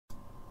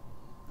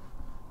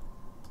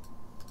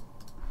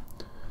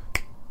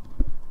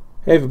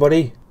Hey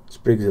everybody, it's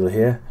Brigzilla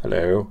here.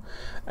 Hello.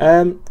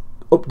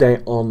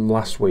 Update on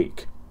last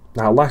week.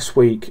 Now last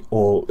week,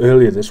 or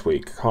earlier this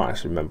week, I can't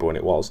actually remember when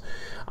it was,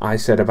 I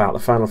said about the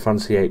Final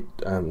Fantasy VIII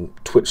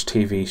Twitch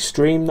TV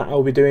stream that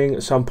I'll be doing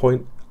at some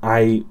point.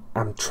 I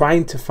am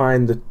trying to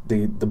find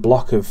the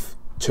block of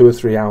 2 or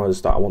 3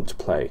 hours that I want to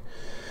play.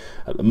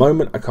 At the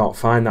moment I can't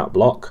find that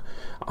block.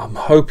 I'm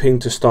hoping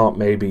to start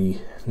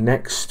maybe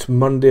next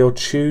Monday or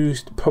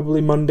Tuesday, probably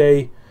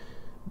Monday.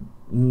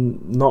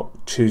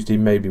 Not Tuesday,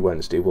 maybe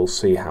Wednesday. We'll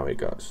see how it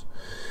goes.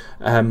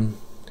 I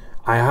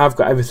have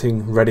got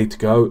everything ready to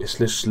go.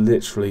 It's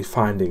literally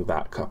finding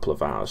that couple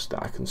of hours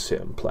that I can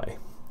sit and play.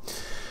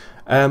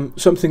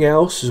 Something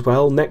else as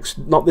well.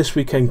 Not this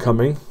weekend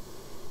coming,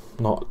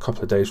 not a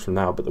couple of days from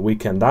now, but the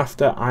weekend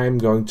after, I am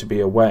going to be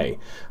away.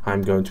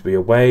 I'm going to be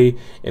away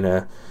in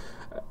a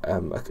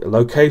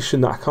location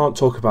that I can't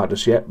talk about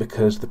just yet,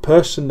 because the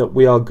person that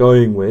we are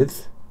going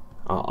with,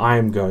 I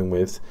am going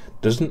with,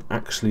 doesn't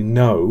actually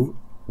know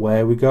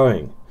where we're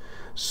going.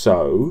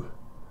 So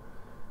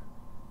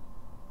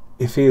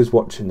if he is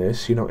watching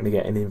this, you're not going to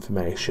get any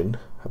information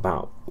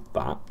about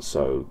that,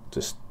 so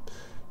just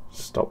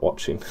stop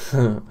watching.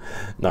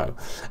 No.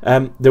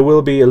 There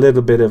will be a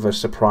little bit of a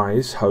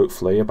surprise,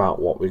 hopefully, about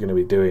what we're going to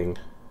be doing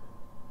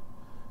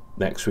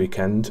next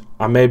weekend.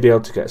 I may be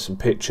able to get some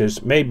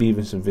pictures, maybe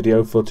even some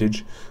video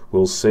footage.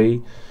 We'll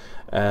see.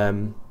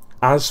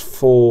 As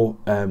for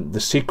the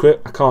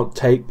secret, I can't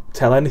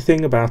tell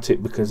anything about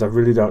it because I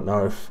really don't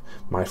know if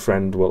my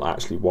friend will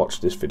actually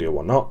watch this video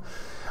or not.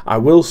 I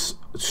will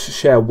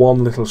share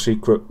one little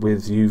secret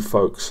with you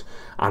folks,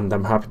 and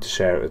I'm happy to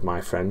share it with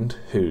my friend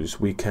whose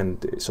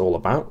weekend it's all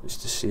about.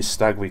 It's his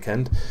stag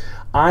weekend.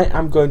 I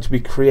am going to be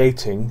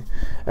creating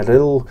a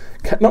little,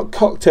 not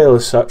cocktail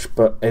as such,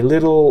 but a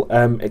little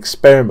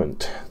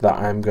experiment that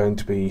I'm going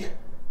to be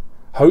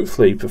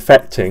hopefully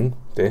perfecting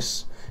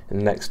this in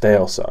the next day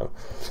or so.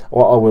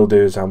 What I will do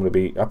is I'll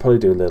probably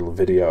do a little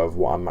video of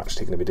what I'm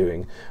actually going to be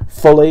doing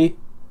fully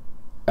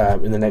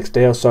in the next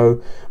day or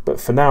so, but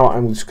for now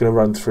I'm just going to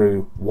run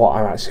through what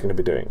I'm actually going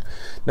to be doing.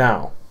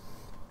 Now,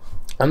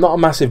 I'm not a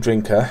massive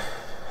drinker,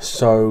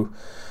 so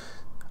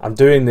I'm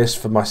doing this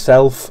for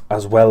myself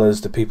as well as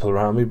the people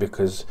around me,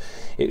 because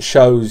it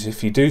shows,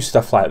 if you do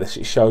stuff like this,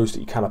 it shows that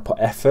you kind of put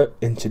effort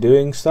into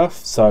doing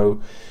stuff. So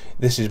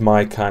this is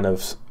my kind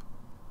of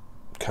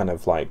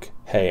like,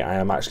 hey, I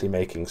am actually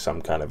making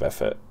some kind of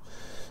effort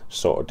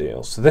sort of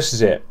deal. So this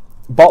is it.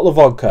 Bottle of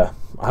vodka.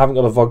 I haven't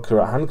got a vodka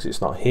at hand because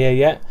it's not here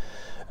yet.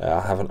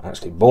 I haven't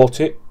actually bought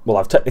it. Well,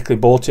 I've technically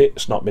bought it.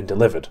 It's not been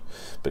delivered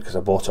because I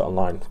bought it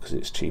online because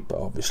it's cheaper,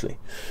 obviously.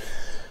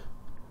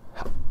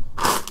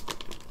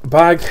 A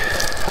bag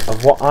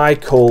of what I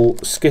call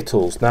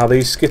Skittles. Now,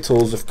 these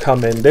Skittles have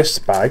come in this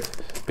bag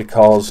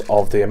because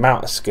of the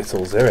amount of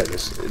Skittles there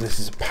is. This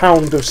is a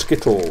pound of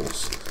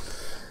Skittles.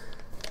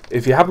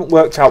 If you haven't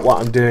worked out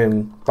what I'm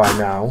doing by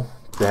now,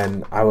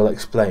 then I will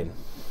explain.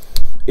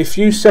 If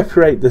you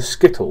separate the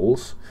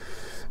Skittles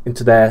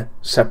into their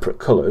separate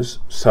colours,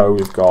 so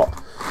we've got,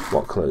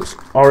 what colours?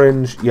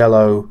 Orange,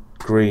 yellow,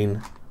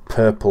 green,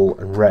 purple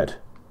and red.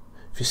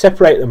 If you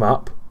separate them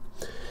up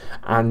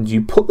and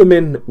you put them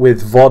in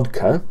with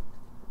vodka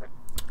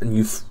and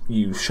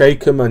you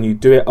shake them and you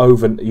do it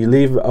you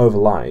leave it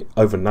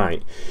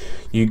overnight,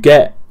 you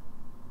get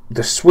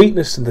the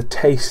sweetness and the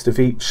taste of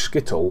each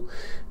Skittle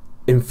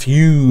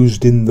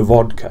infused in the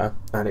vodka,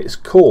 and it's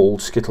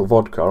called Skittle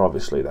vodka.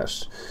 Obviously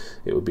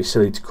it would be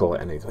silly to call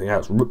it anything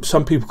else.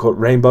 Some people call it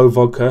rainbow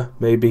vodka,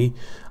 maybe.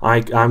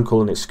 I'm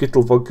calling it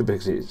Skittle vodka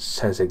because it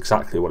says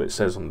exactly what it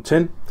says on the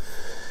tin.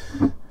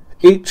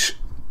 Each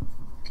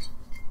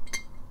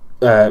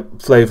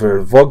flavour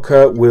of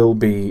vodka will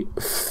be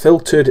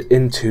filtered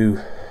into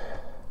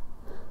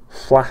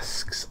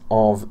flasks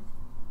of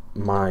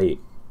my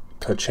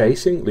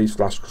purchasing. These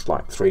flasks cost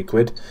like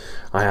 £3.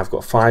 I have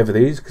got 5 of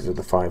these because of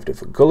the 5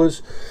 different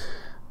colours.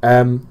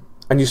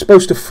 And you're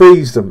supposed to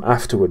freeze them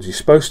afterwards. You're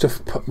supposed to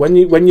when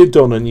you're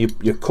done and you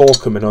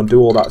cork them and undo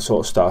all that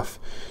sort of stuff,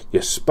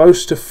 you're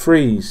supposed to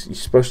freeze. You're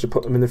supposed to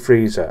put them in the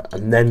freezer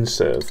and then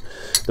serve.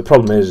 The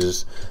problem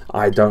is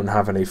I don't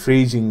have any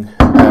freezing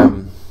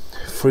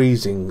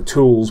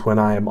tools when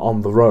I am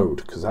on the road,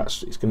 because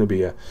it's going to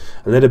be a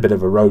little bit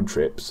of a road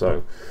trip.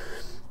 So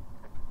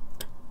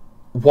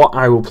what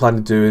I will plan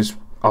to do is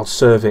I'll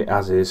serve it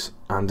as is,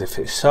 and if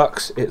it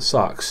sucks, it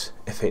sucks.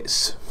 If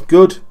it's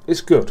good,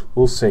 it's good.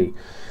 We'll see.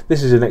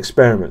 This is an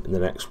experiment in the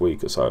next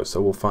week or so,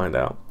 so we'll find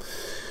out.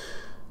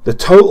 The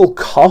total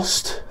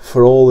cost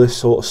for all this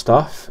sort of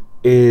stuff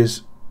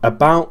is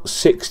about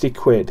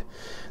 £60.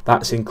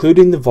 That's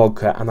including the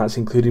vodka, and that's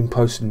including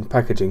postage and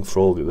packaging for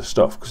all the other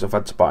stuff, because I've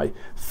had to buy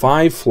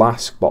 5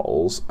 flask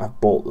bottles. I've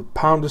bought a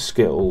pound of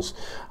Skittles.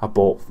 I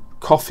bought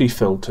coffee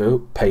filter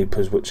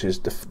papers, which is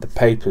the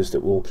papers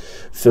that will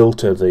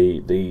filter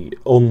the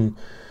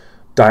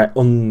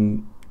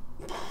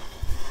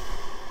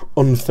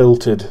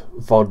unfiltered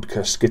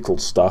vodka Skittle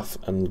stuff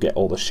and get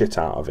all the shit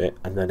out of it,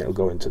 and then it'll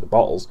go into the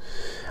bottles.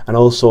 And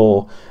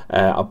also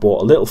I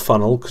bought a little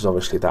funnel, because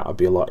obviously that would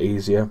be a lot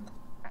easier.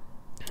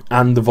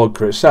 and the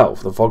vodka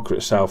itself. The vodka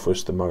itself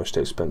was the most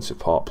expensive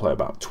part, play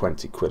about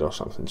 20 quid or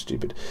something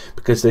stupid.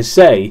 Because they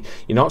say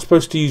you're not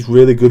supposed to use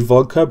really good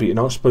vodka, but you're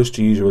not supposed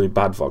to use really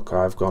bad vodka.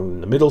 I've gone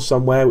in the middle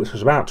somewhere, which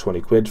was about 20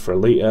 quid for a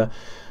litre,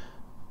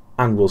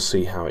 and we'll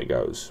see how it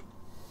goes.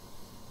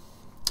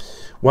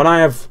 When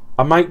I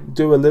might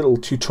do a little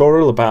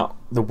tutorial about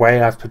the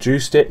way I've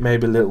produced it,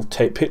 maybe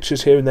take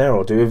pictures here and there,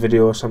 or do a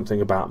video or something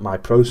about my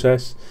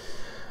process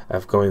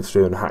of going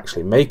through and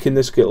actually making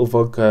this Skittle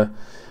vodka.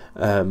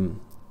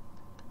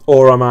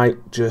 Or I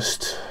might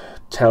just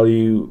tell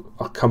you,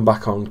 I'll come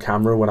back on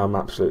camera when I'm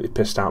absolutely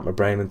pissed out my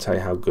brain and tell you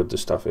how good the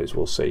stuff is.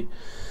 We'll see.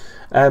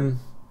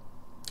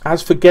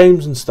 As for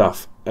games and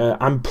stuff,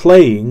 I'm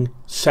playing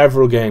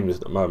several games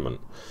at the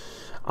moment.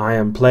 I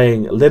am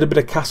playing a little bit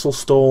of Castle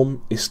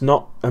Storm. It's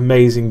not an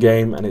amazing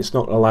game and it's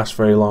not going to last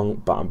very long,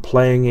 but I'm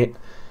playing it.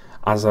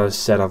 As I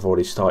said, I've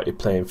already started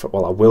playing,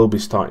 I will be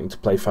starting to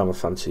play Final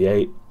Fantasy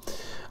VIII.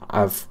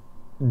 I've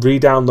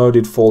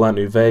re-downloaded Fallout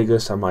New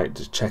Vegas. I might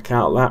just check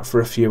out that for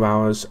a few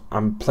hours.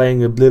 I'm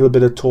playing a little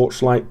bit of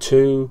Torchlight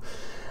 2,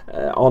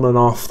 on and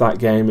off that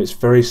game. It's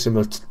very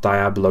similar to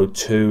Diablo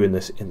 2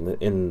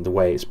 in the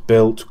way it's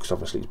built, because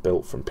obviously it's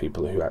built from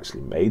people who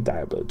actually made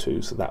Diablo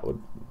 2, so that would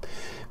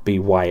be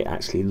why it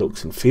actually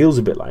looks and feels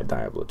a bit like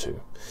Diablo 2.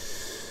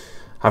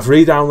 I've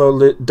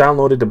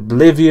downloaded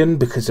Oblivion,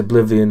 because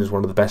Oblivion is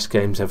one of the best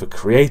games ever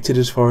created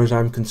as far as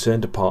I'm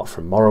concerned, apart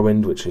from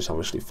Morrowind, which is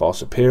obviously far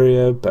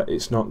superior, but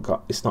it's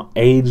not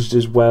aged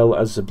as well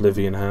as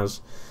Oblivion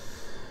has.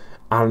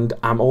 And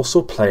I'm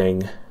also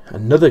playing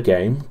another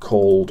game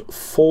called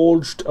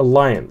Forged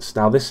Alliance.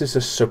 Now this is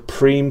a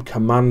Supreme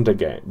Commander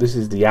game. This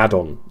is the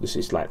add-on. This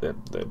is like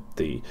not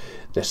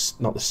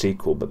the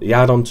sequel, but the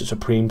add-on to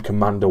Supreme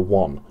Commander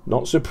 1,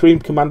 not Supreme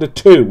Commander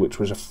 2, which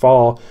was a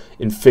far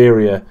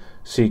inferior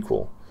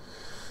sequel.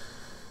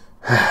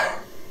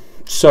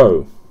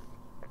 So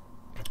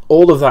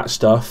all of that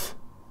stuff,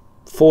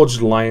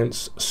 Forged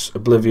Alliance,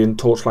 Oblivion,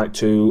 Torchlight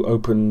 2,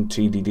 Open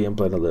TDD, I'm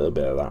playing a little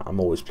bit of that.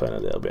 I'm always playing a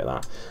little bit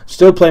of that.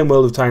 Still playing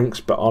World of Tanks,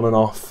 but on and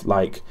off,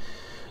 like,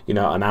 you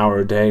know, an hour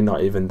a day,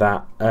 not even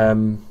that.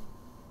 And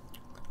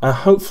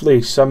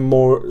hopefully some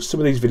of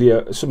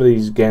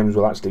these games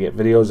will actually get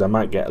videos. I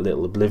might get a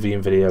little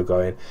Oblivion video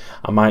going.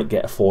 I might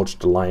get a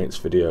Forged Alliance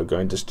video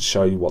going, just to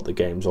show you what the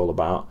game's all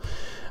about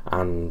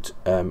and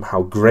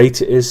how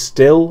great it is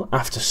still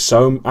after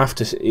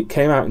it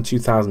came out in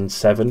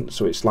 2007,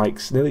 so it's like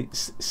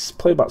it's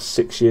probably about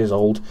 6 years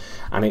old,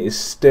 and it is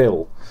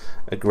still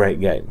a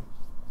great game.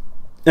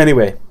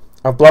 Anyway,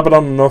 I've blabbered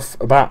on enough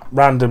about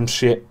random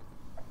shit.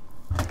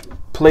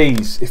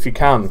 Please, if you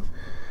can,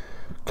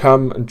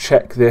 come and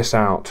check this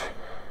out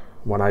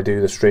when I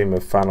do the stream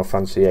of Final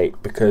Fantasy VIII,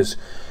 because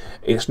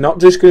it's not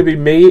just going to be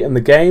me and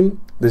the game.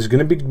 There's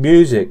going to be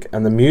music,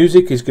 and the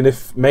music is going to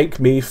make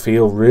me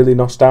feel really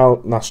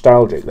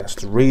nostalgic. That's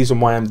the reason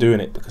why I'm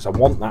doing it, because I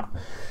want that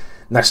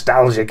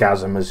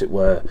nostalgia-gasm, as it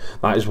were.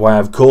 That is why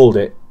I've called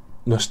it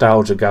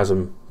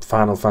Nostalgia-gasm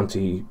Final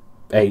Fantasy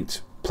VIII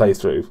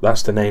playthrough.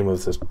 That's the name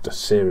of the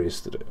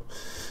series to do.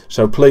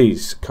 So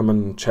please come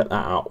and check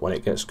that out when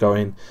it gets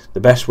going. The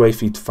best way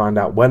for you to find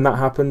out when that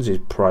happens is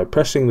by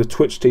pressing the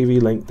Twitch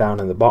TV link down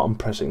in the bottom,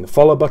 pressing the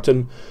follow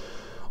button,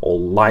 or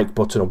like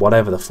button, or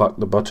whatever the fuck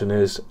the button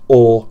is,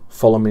 or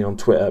follow me on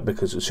Twitter,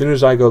 because as soon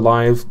as I go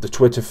live, the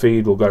Twitter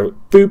feed will go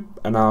boop,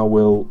 and I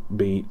will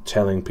be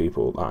telling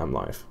people that I'm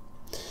live.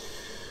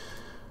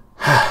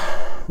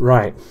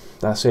 Right,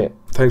 that's it.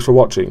 Thanks for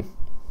watching.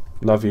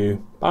 Love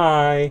you.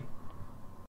 Bye.